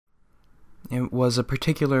It was a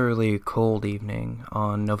particularly cold evening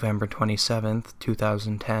on November 27th,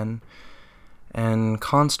 2010, and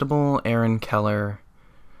Constable Aaron Keller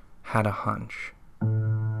had a hunch.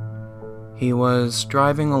 He was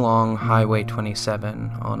driving along Highway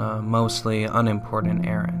 27 on a mostly unimportant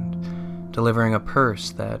errand, delivering a purse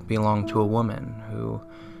that belonged to a woman who,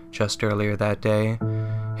 just earlier that day,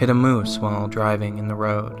 hit a moose while driving in the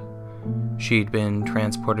road. She'd been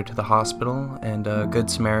transported to the hospital, and a Good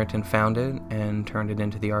Samaritan found it and turned it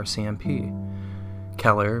into the RCMP.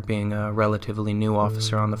 Keller, being a relatively new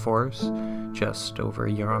officer on the force, just over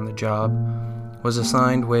a year on the job, was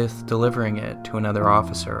assigned with delivering it to another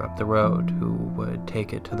officer up the road who would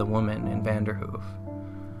take it to the woman in Vanderhoof.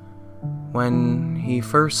 When he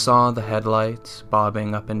first saw the headlights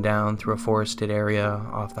bobbing up and down through a forested area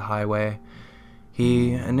off the highway,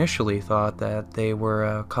 he initially thought that they were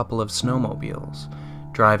a couple of snowmobiles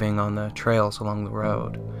driving on the trails along the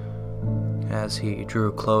road. As he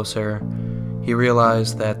drew closer, he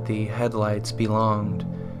realized that the headlights belonged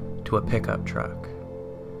to a pickup truck.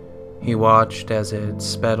 He watched as it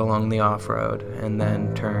sped along the off-road and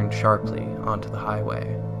then turned sharply onto the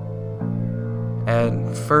highway.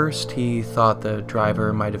 At first, he thought the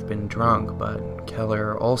driver might have been drunk, but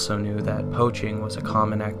Keller also knew that poaching was a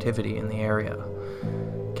common activity in the area.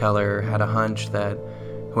 Keller had a hunch that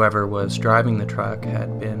whoever was driving the truck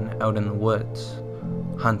had been out in the woods,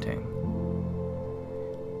 hunting.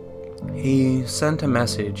 He sent a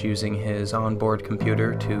message using his onboard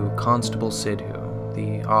computer to Constable Sidhu,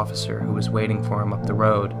 the officer who was waiting for him up the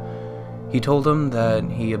road. He told him that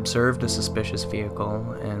he observed a suspicious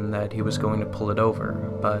vehicle and that he was going to pull it over,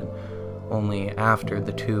 but only after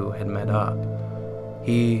the two had met up.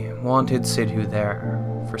 He wanted Sidhu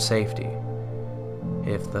there for safety.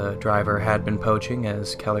 If the driver had been poaching,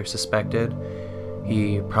 as Keller suspected,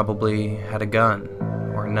 he probably had a gun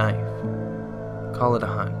or knife. Call it a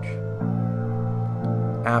hunch.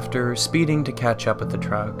 After speeding to catch up with the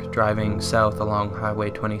truck, driving south along Highway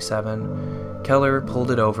 27, Keller pulled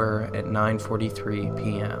it over at 9:43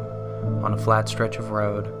 p.m. on a flat stretch of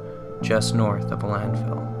road just north of a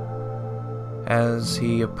landfill. As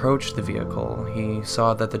he approached the vehicle, he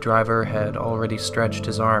saw that the driver had already stretched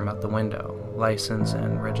his arm out the window, license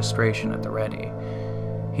and registration at the ready.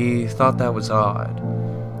 He thought that was odd.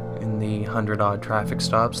 In the 100-odd traffic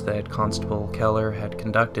stops that Constable Keller had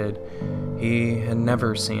conducted, he had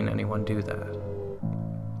never seen anyone do that.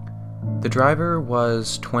 The driver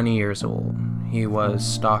was 20 years old. He was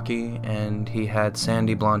stocky, and he had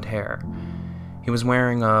sandy blonde hair. He was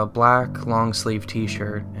wearing a black long-sleeve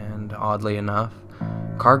t-shirt and, oddly enough,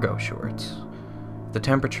 cargo shorts. The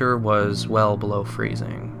temperature was well below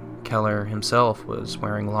freezing. Keller himself was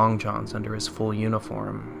wearing long johns under his full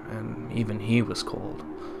uniform, and even he was cold.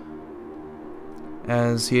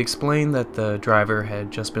 As he explained that the driver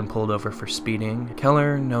had just been pulled over for speeding,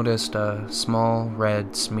 Keller noticed a small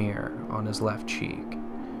red smear on his left cheek.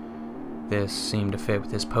 This seemed to fit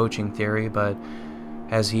with his poaching theory, but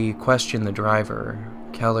as he questioned the driver,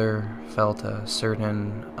 Keller felt a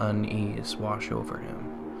certain unease wash over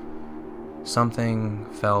him. Something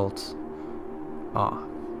felt off.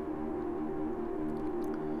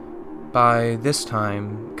 By this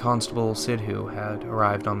time, Constable Sidhu had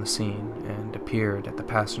arrived on the scene and appeared at the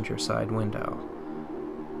passenger side window.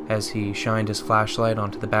 As he shined his flashlight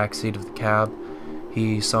onto the back seat of the cab,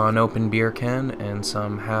 he saw an open beer can and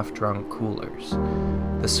some half-drunk coolers,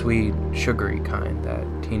 the sweet, sugary kind that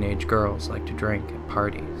teenage girls like to drink at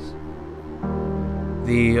parties.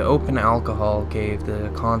 The open alcohol gave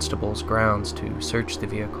the constables grounds to search the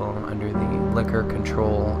vehicle under the Liquor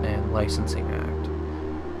Control and Licensing Act.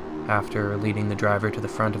 After leading the driver to the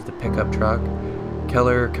front of the pickup truck,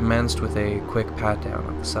 Keller commenced with a quick pat-down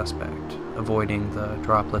of the suspect, avoiding the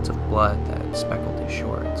droplets of blood that speckled his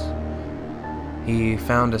shorts. He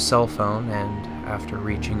found a cell phone, and after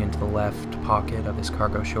reaching into the left pocket of his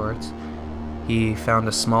cargo shorts, he found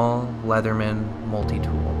a small Leatherman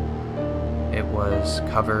multi-tool. It was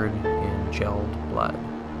covered in gelled blood.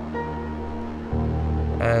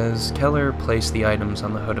 As Keller placed the items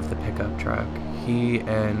on the hood of the pickup truck, he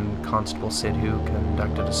and Constable Sidhu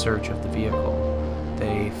conducted a search of the vehicle.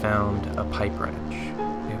 They found a pipe wrench.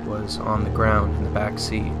 It was on the ground in the back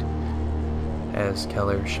seat. As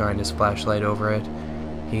Keller shined his flashlight over it,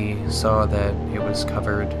 he saw that it was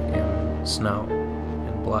covered in snow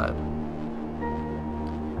and blood.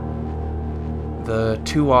 The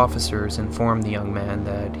two officers informed the young man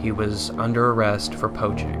that he was under arrest for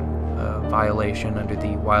poaching, a violation under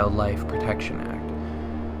the Wildlife Protection Act.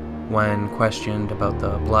 When questioned about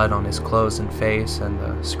the blood on his clothes and face and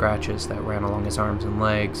the scratches that ran along his arms and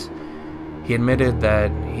legs, He admitted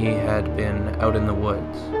that he had been out in the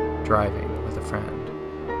woods, driving with a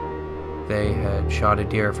friend. They had shot a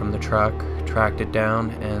deer from the truck, tracked it down,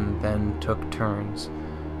 and then took turns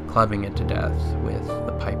clubbing it to death with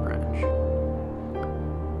the pipe wrench.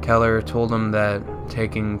 Keller told him that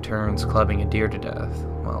taking turns clubbing a deer to death,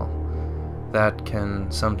 well, that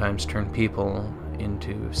can sometimes turn people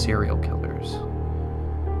into serial killers.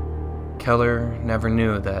 Keller never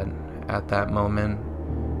knew that at that moment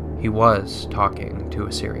he was talking to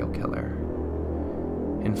a serial killer.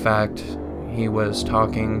 In fact, he was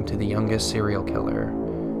talking to the youngest serial killer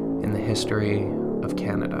in the history of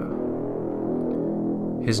Canada.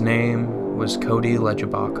 His name was Cody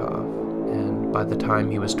Lejabakov, and by the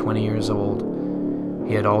time he was 20 years old,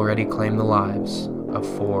 he had already claimed the lives of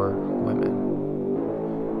 4 women.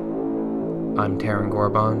 I'm Taran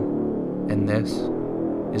Gorbon, and this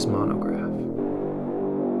is Monograph.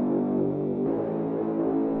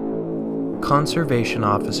 Conservation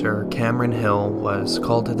Officer Cameron Hill was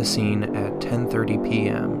called to the scene at 10:30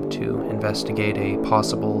 p.m. to investigate a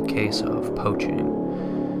possible case of poaching.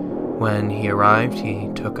 When he arrived, he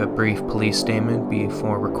took a brief police statement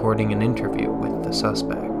before recording an interview with the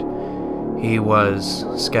suspect. He was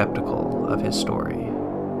skeptical of his story.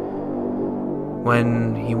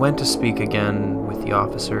 When he went to speak again with the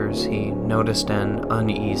officers, he noticed an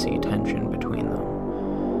uneasy tension between them.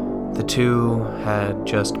 The two had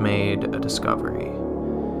just made a discovery.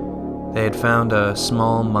 They had found a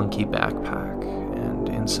small monkey backpack, and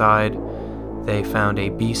inside they found a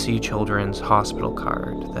BC Children's Hospital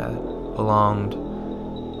card that belonged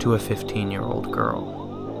to a 15-year-old girl.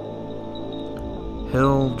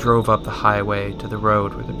 Hill drove up the highway to the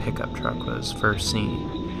road where the pickup truck was first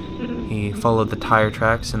seen. He followed the tire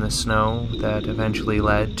tracks in the snow that eventually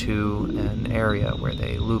led to an area where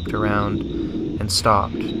they looped around and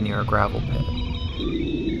stopped near a gravel pit.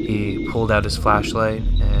 He pulled out his flashlight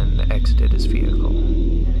and exited his vehicle.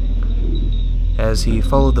 As he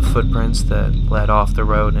followed the footprints that led off the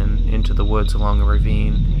road and into the woods along a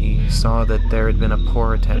ravine, he saw that there had been a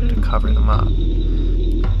poor attempt to cover them up.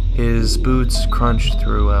 His boots crunched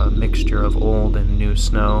through a mixture of old and new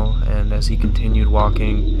snow, and as he continued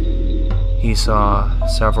walking, he saw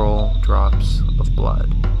several drops of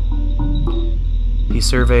blood. He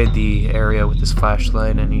surveyed the area with his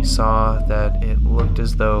flashlight, and he saw that it looked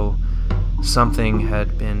as though something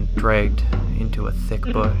had been dragged into a thick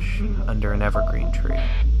bush under an evergreen tree.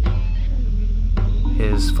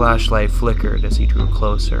 His flashlight flickered as he drew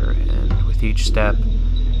closer, and with each step,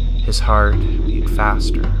 his heart beat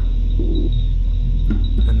faster.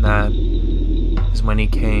 And that is when he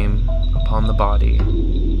came upon the body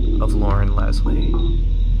of Lauren Leslie.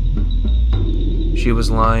 She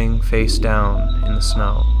was lying face down in the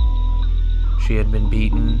snow. She had been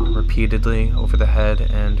beaten repeatedly over the head,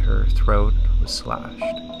 and her throat was slashed.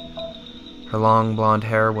 Her long blonde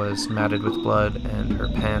hair was matted with blood, and her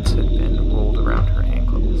pants had been rolled around her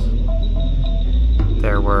ankles.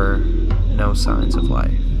 There were no signs of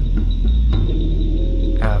life.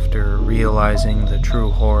 After realizing the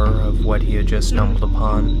true horror of what he had just stumbled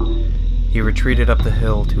upon, he retreated up the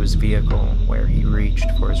hill to his vehicle, where he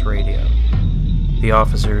reached for his radio. The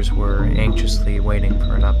officers were anxiously waiting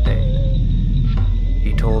for an update.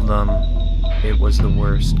 He told them it was the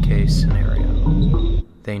worst case scenario.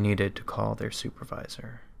 They needed to call their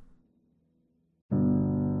supervisor.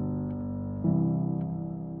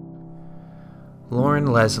 Lauren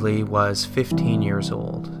Leslie was 15 years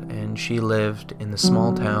old, and she lived in the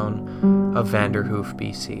small town of Vanderhoof,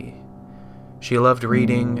 BC. She loved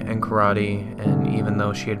reading and karate, and even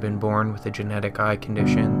though she had been born with a genetic eye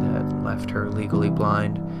condition that left her legally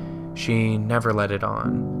blind, she never let it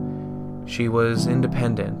on. She was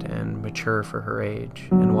independent and mature for her age,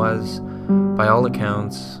 and was, by all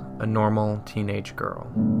accounts, a normal teenage girl.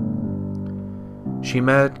 She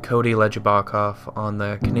met Cody Lejabakov on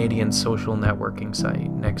the Canadian social networking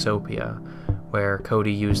site Nexopia, where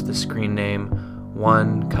Cody used the screen name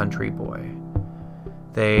One Country Boy.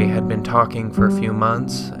 They had been talking for a few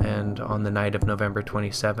months, and on the night of November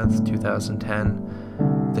 27th,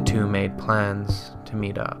 2010, the two made plans to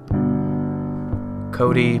meet up.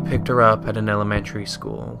 Cody picked her up at an elementary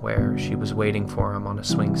school where she was waiting for him on a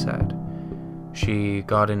swing set. She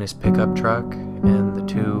got in his pickup truck, and the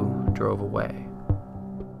two drove away.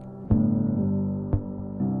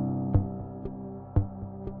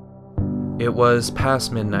 It was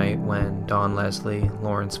past midnight when Don Leslie,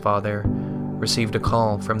 Lauren's father, received a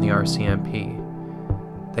call from the RCMP.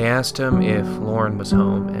 They asked him if Lauren was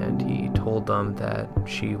home, and he told them that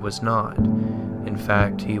she was not. In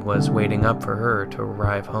fact, he was waiting up for her to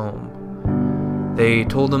arrive home. They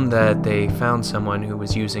told him that they found someone who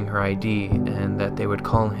was using her ID and that they would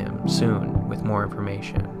call him soon with more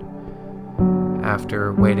information.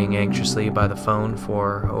 After waiting anxiously by the phone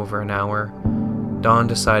for over an hour, Don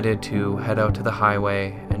decided to head out to the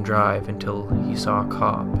highway and drive until he saw a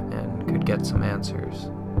cop and could get some answers.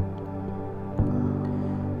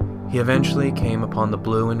 He eventually came upon the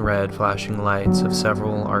blue and red flashing lights of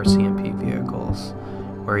several RCMP vehicles,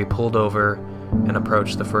 where he pulled over and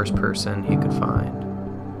approached the first person he could find.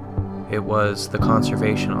 It was the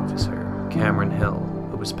conservation officer, Cameron Hill,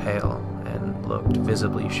 who was pale and looked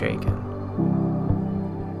visibly shaken.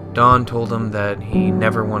 Don told him that he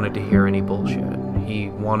never wanted to hear any bullshit. He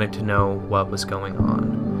wanted to know what was going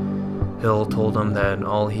on. Hill told him that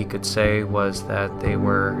all he could say was that they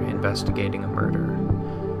were investigating a murder.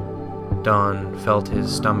 Don felt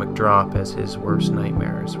his stomach drop as his worst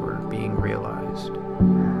nightmares were being realized.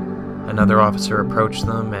 Another officer approached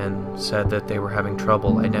them and said that they were having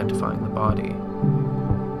trouble identifying the body.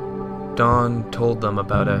 Don told them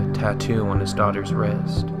about a tattoo on his daughter's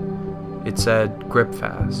wrist. It said, "Grip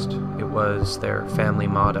fast." It was their family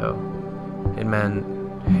motto. It meant,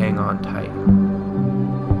 "Hang on tight."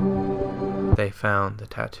 They found the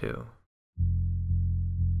tattoo.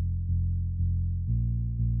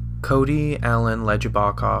 Cody Allen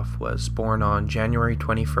Legibokov was born on January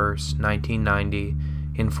 21st, 1990,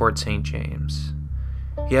 in Fort St. James.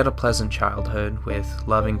 He had a pleasant childhood with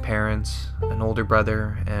loving parents, an older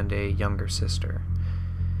brother, and a younger sister.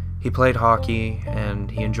 He played hockey,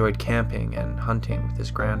 and he enjoyed camping and hunting with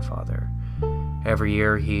his grandfather. Every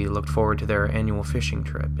year, he looked forward to their annual fishing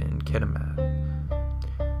trip in Kitimat.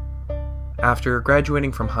 After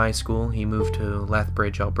graduating from high school, he moved to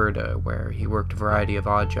Lethbridge, Alberta, where he worked a variety of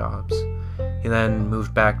odd jobs. He then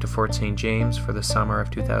moved back to Fort St. James for the summer of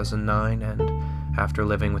 2009, and after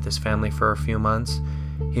living with his family for a few months,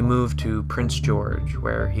 he moved to Prince George,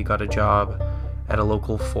 where he got a job at a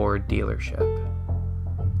local Ford dealership.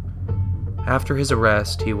 After his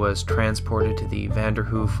arrest, he was transported to the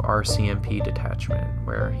Vanderhoof RCMP detachment,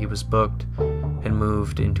 where he was booked and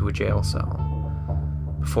moved into a jail cell.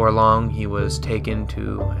 Before long, he was taken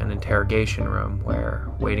to an interrogation room where,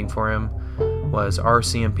 waiting for him, was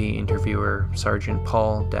RCMP interviewer Sergeant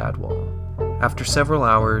Paul Dadwall. After several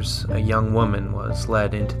hours, a young woman was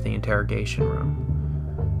led into the interrogation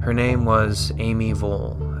room. Her name was Amy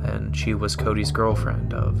Vole, and she was Cody's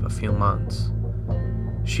girlfriend of a few months.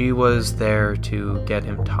 She was there to get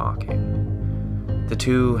him talking. The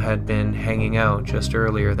two had been hanging out just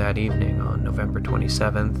earlier that evening on November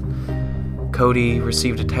 27th. Cody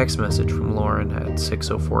received a text message from Lauren at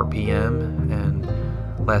 6:04 p.m., and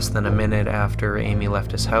less than a minute after Amy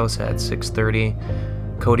left his house at 6:30,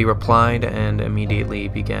 Cody replied and immediately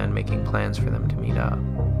began making plans for them to meet up.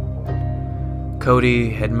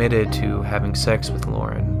 Cody admitted to having sex with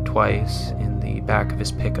Lauren twice in the back of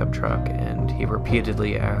his pickup truck, and he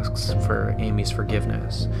repeatedly asks for Amy's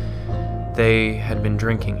forgiveness. They had been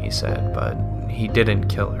drinking, he said, but he didn't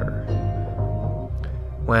kill her.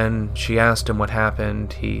 When she asked him what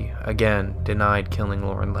happened, he again denied killing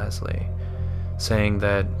Lauren Leslie, saying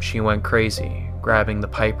that she went crazy, grabbing the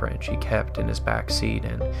pipe wrench he kept in his back seat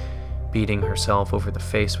and beating herself over the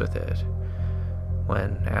face with it.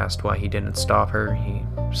 When asked why he didn't stop her, he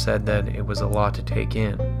said that it was a lot to take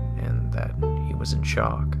in and that he was in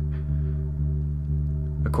shock.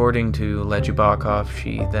 According to Legibokov,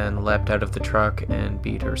 she then leapt out of the truck and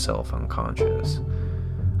beat herself unconscious.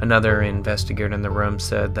 Another investigator in the room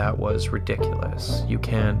said that was ridiculous. You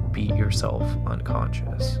can't beat yourself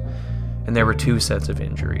unconscious. And there were two sets of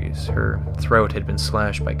injuries. Her throat had been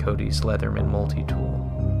slashed by Cody's Leatherman multi-tool.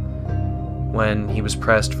 When he was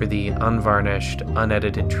pressed for the unvarnished,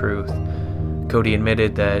 unedited truth, Cody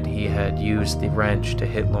admitted that he had used the wrench to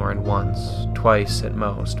hit Lauren once, twice at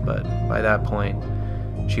most, but by that point,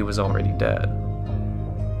 she was already dead.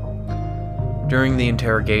 During the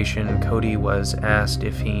interrogation, Cody was asked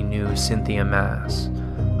if he knew Cynthia Mass,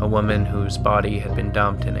 a woman whose body had been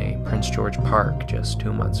dumped in a Prince George park just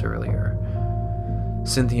 2 months earlier.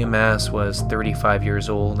 Cynthia Mass was 35 years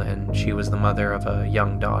old, and she was the mother of a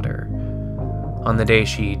young daughter. On the day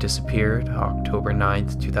she disappeared, October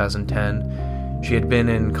 9th, 2010, she had been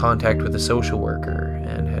in contact with a social worker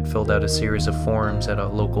and had filled out a series of forms at a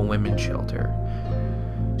local women's shelter.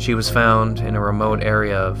 She was found in a remote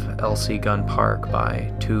area of Elsie Gunn Park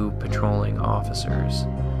by 2 patrolling officers.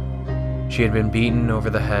 She had been beaten over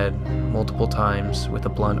the head multiple times with a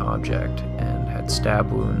blunt object and had stab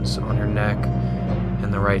wounds on her neck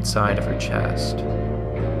and the right side of her chest.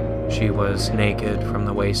 She was naked from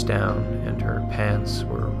the waist down, and her pants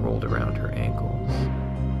were rolled around her ankles.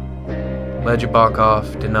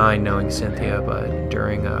 Lejabokov denied knowing Cynthia, but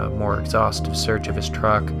during a more exhaustive search of his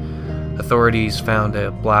truck, authorities found a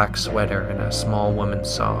black sweater and a small woman's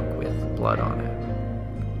sock with blood on it.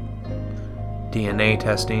 DNA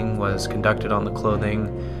testing was conducted on the clothing,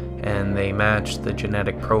 and they matched the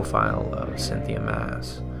genetic profile of Cynthia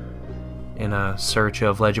Mass. In a search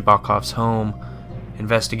of Lejabokov's home,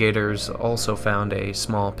 investigators also found a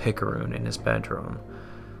small picaroon in his bedroom.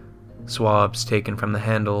 Swabs taken from the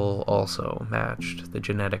handle also matched the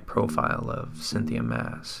genetic profile of Cynthia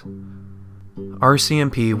Mass.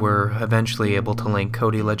 RCMP were eventually able to link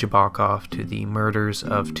Cody Lejabokov to the murders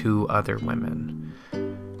of 2 other women.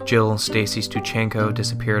 Jill Stacy Stuchenko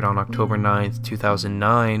disappeared on October 9,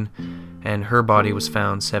 2009, and her body was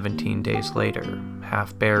found 17 days later,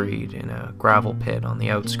 half buried in a gravel pit on the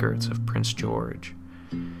outskirts of Prince George.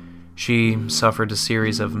 She suffered a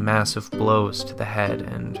series of massive blows to the head,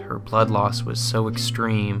 and her blood loss was so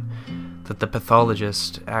extreme that the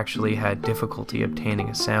pathologist actually had difficulty obtaining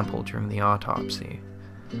a sample during the autopsy.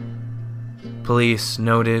 Police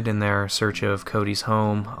noted in their search of Cody's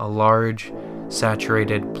home a large,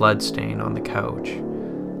 saturated blood stain on the couch.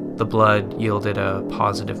 The blood yielded a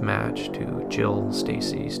positive match to Jill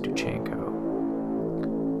Stacy Stuchenko.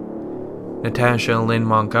 Natasha Lynn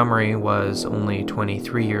Montgomery was only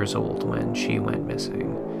 23 years old when she went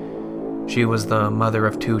missing. She was the mother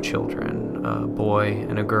of 2 children, a boy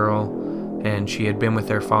and a girl, and she had been with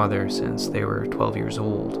their father since they were 12 years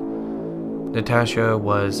old. Natasha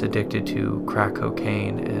was addicted to crack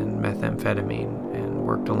cocaine and methamphetamine and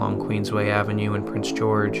worked along Queensway Avenue in Prince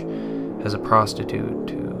George as a prostitute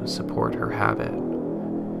to support her habit.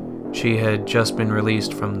 She had just been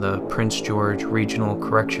released from the Prince George Regional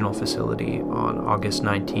Correctional Facility on August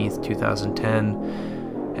 19,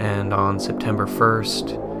 2010, and on September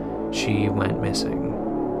 1st, she went missing.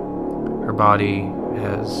 Her body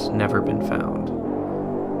has never been found.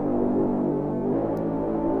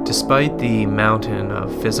 Despite the mountain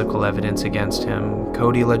of physical evidence against him,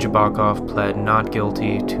 Cody Lejabokov pled not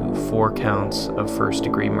guilty to 4 counts of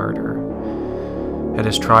first-degree murder. At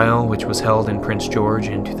his trial, which was held in Prince George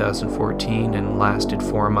in 2014 and lasted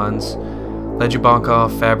 4 months,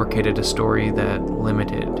 Lejabokov fabricated a story that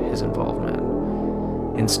limited his involvement.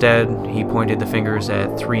 Instead, he pointed the fingers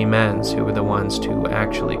at 3 men who were the ones to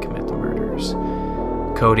actually commit the murders.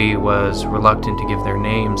 Cody was reluctant to give their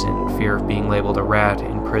names in fear of being labeled a rat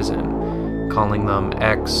in prison, calling them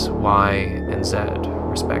X, Y, and Z,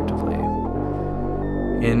 respectively.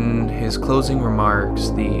 In his closing remarks,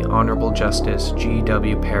 the Honorable Justice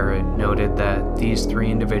G.W. Parrott noted that these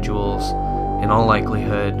 3 individuals, in all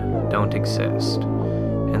likelihood, don't exist,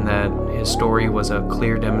 and that his story was a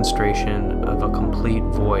clear demonstration of a complete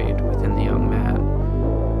void within the young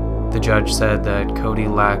man. The judge said that Cody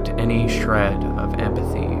lacked any shred of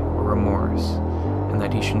empathy or remorse, and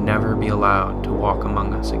that he should never be allowed to walk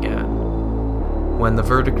among us again. When the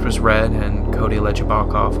verdict was read and Cody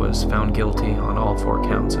Lejabokov was found guilty on all 4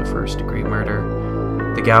 counts of first-degree murder,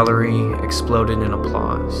 the gallery exploded in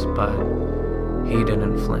applause, but he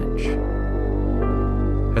didn't flinch.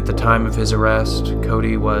 At the time of his arrest,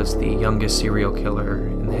 Cody was the youngest serial killer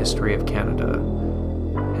in the history of Canada,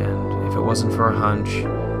 and if it wasn't for a hunch,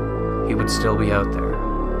 he would still be out there,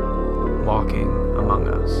 walking among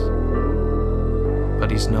us.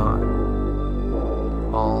 But he's not.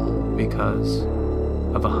 All because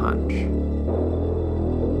of a hunch.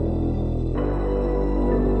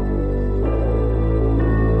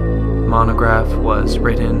 Monograph was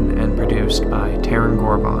written and produced by Taryn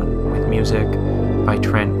Gorbon, with music by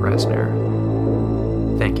Trent Reznor.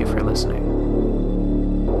 Thank you for listening.